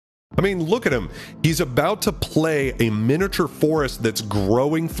I mean, look at him. He's about to play a miniature forest that's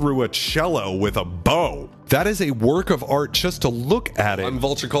growing through a cello with a bow. That is a work of art just to look at it. I'm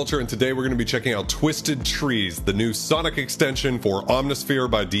Vulture Culture, and today we're going to be checking out Twisted Trees, the new Sonic extension for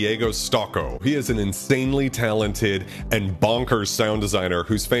Omnisphere by Diego Stocco. He is an insanely talented and bonkers sound designer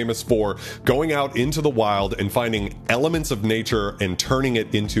who's famous for going out into the wild and finding elements of nature and turning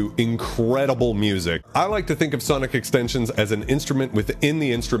it into incredible music. I like to think of Sonic extensions as an instrument within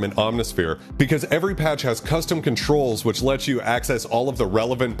the instrument Omnisphere, because every patch has custom controls which lets you access all of the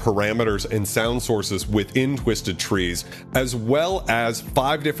relevant parameters and sound sources within Twisted Trees, as well as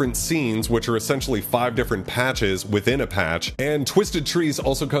 5 different scenes, which are essentially 5 different patches within a patch. And Twisted Trees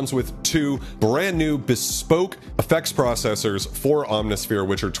also comes with 2 brand new bespoke effects processors for Omnisphere,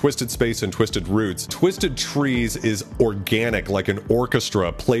 which are Twisted Space and Twisted Roots. Twisted Trees is organic, like an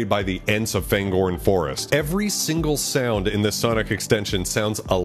orchestra played by the Ents of Fangorn Forest. Every single sound in this Sonic extension sounds a